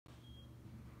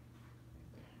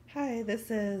Hi, this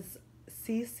is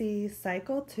CC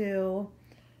Cycle 2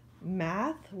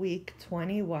 Math Week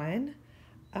 21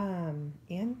 and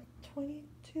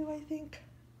 22, I think.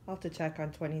 I'll have to check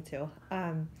on 22.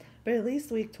 But at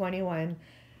least week 21,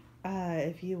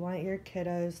 if you want your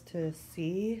kiddos to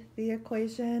see the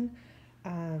equation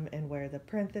and where the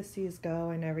parentheses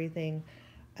go and everything,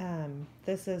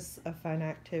 this is a fun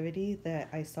activity that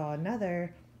I saw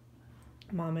another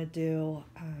mama do.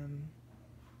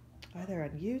 Either on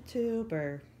YouTube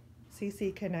or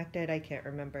CC Connected, I can't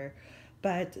remember.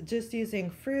 But just using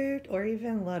fruit or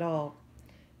even little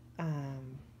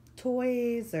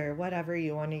toys or whatever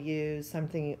you want to use,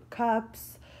 something,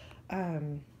 cups.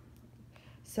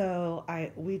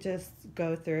 We just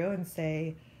go through and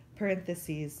say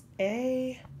parentheses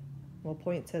A, we'll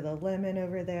point to the lemon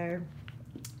over there,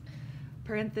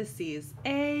 parentheses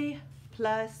A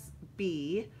plus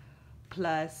B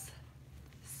plus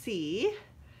C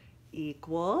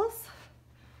equals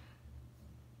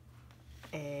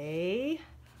A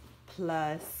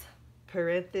plus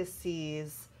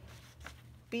parentheses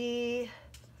B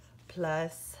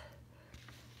plus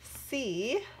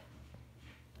C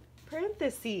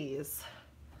parentheses.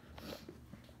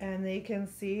 And they can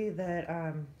see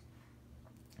that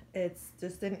it's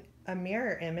just a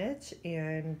mirror image,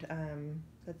 and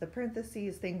that the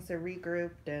parentheses, things are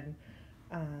regrouped, and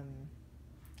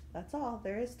that's all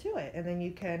there is to it. And then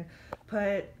you can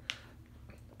put,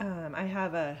 I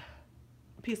have a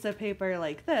piece of paper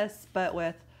like this, but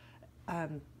with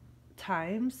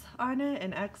times on it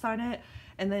and X on it.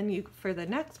 And then for the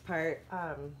next part,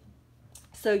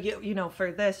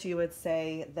 for this, you would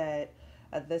say that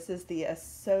this is the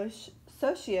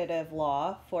associative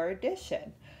law for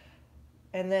addition.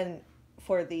 And then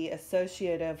for the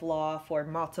associative law for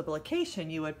multiplication,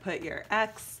 you would put your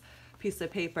X, piece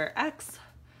of paper X,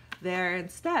 there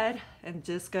instead, and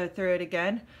just go through it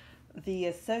again. The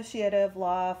associative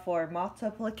law for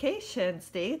multiplication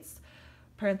states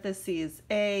parentheses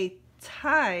A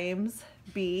times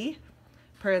B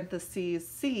parentheses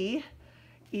C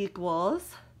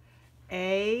equals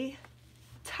A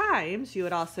times, you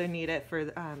would also need it for you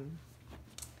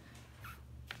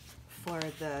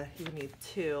need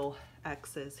two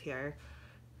X's here.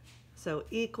 So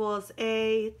equals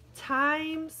A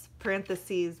times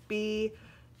parentheses B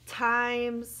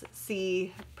times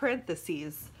C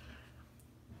parentheses.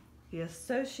 The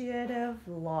associative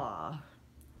law.